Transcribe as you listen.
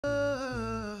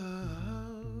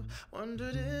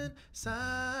wondered inside.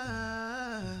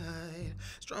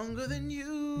 Stronger than you,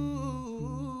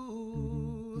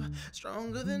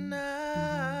 stronger than I.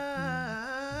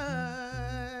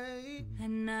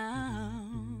 And now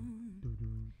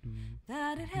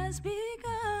that it has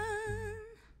begun,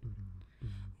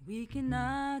 we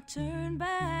cannot turn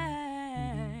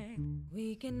back.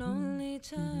 We can only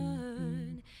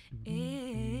turn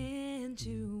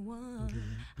into one.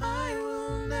 I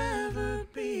will never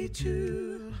be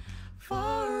too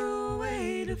far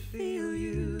away to feel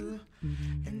you,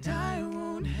 and I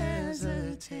won't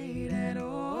hesitate at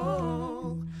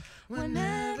all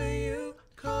whenever you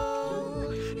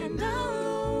call. And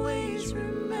I'll always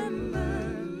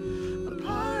remember a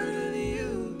part of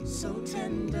you so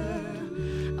tender.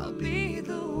 I'll be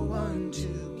the one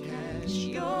to catch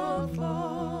your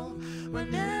fall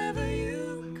whenever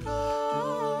you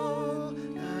call.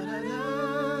 Da, da,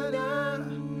 da, da.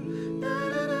 Da,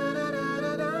 da, da, da,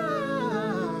 da, da.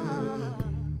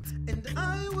 And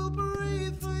I will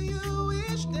breathe for you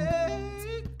each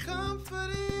day,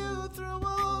 comfort you through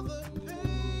all the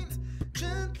pain,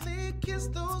 gently kiss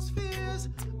those fears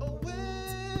away.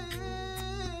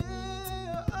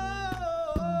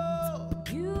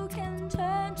 You can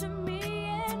turn to me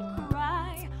and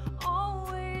cry.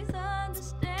 Always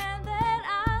understand that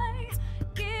I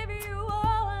give you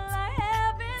all I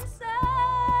have inside.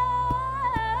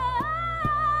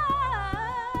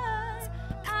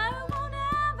 I won't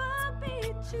ever be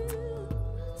too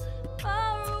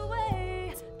far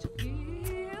away to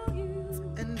feel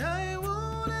you. And I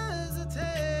won't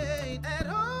hesitate at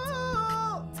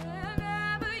all.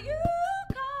 Whenever you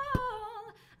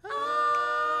call, I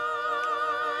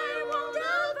won't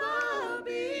ever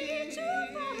be too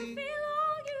far to feel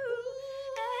on you.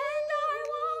 And I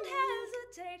won't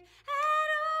hesitate at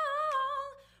all.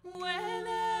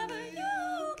 Whenever you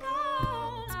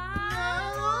call,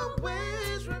 I'll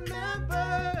always remember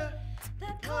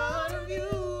that part of you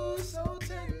so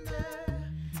tender,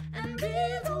 and be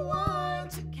the one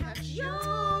to catch your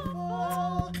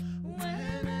fall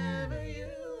whenever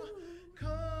you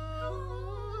call.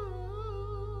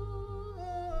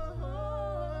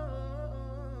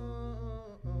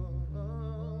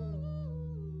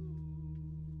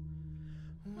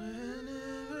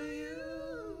 Whenever you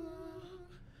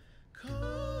call.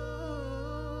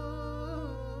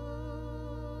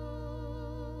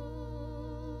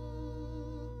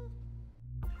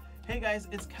 Hey guys,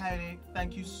 it's Carey.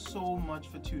 Thank you so much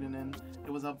for tuning in. It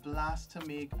was a blast to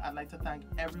make. I'd like to thank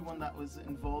everyone that was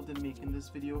involved in making this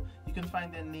video. You can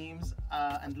find their names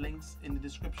and links in the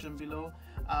description below.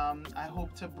 I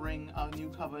hope to bring a new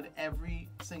Kovrd every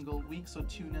single week, so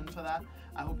tune in for that.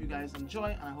 I hope you guys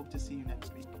enjoy, and I hope to see you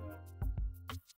next week.